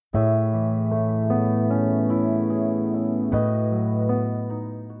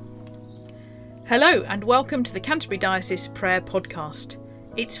Hello and welcome to the Canterbury Diocese Prayer Podcast.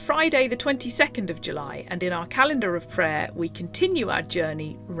 It's Friday the 22nd of July and in our calendar of prayer we continue our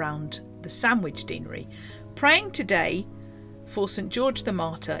journey round the Sandwich Deanery, praying today for St George the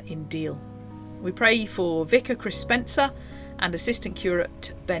Martyr in Deal. We pray for Vicar Chris Spencer and Assistant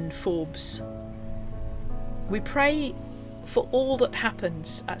Curate Ben Forbes. We pray for all that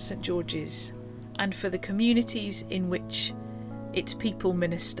happens at St George's and for the communities in which its people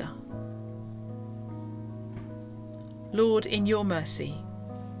minister. Lord, in your mercy,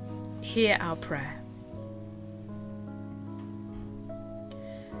 hear our prayer.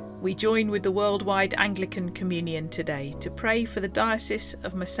 We join with the worldwide Anglican Communion today to pray for the Diocese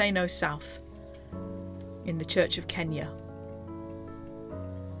of Maseno South in the Church of Kenya.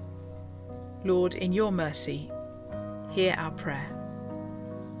 Lord, in your mercy, hear our prayer.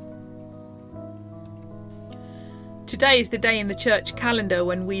 Today is the day in the church calendar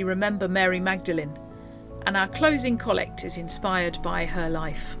when we remember Mary Magdalene, and our closing collect is inspired by her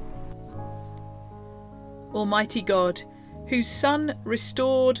life. Almighty God, whose Son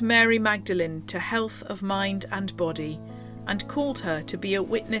restored Mary Magdalene to health of mind and body and called her to be a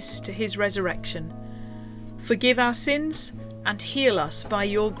witness to his resurrection, forgive our sins and heal us by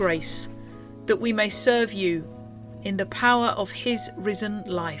your grace, that we may serve you in the power of his risen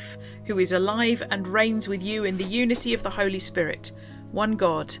life, who is alive and reigns with you in the unity of the Holy Spirit, one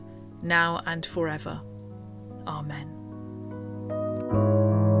God, now and forever. Amen.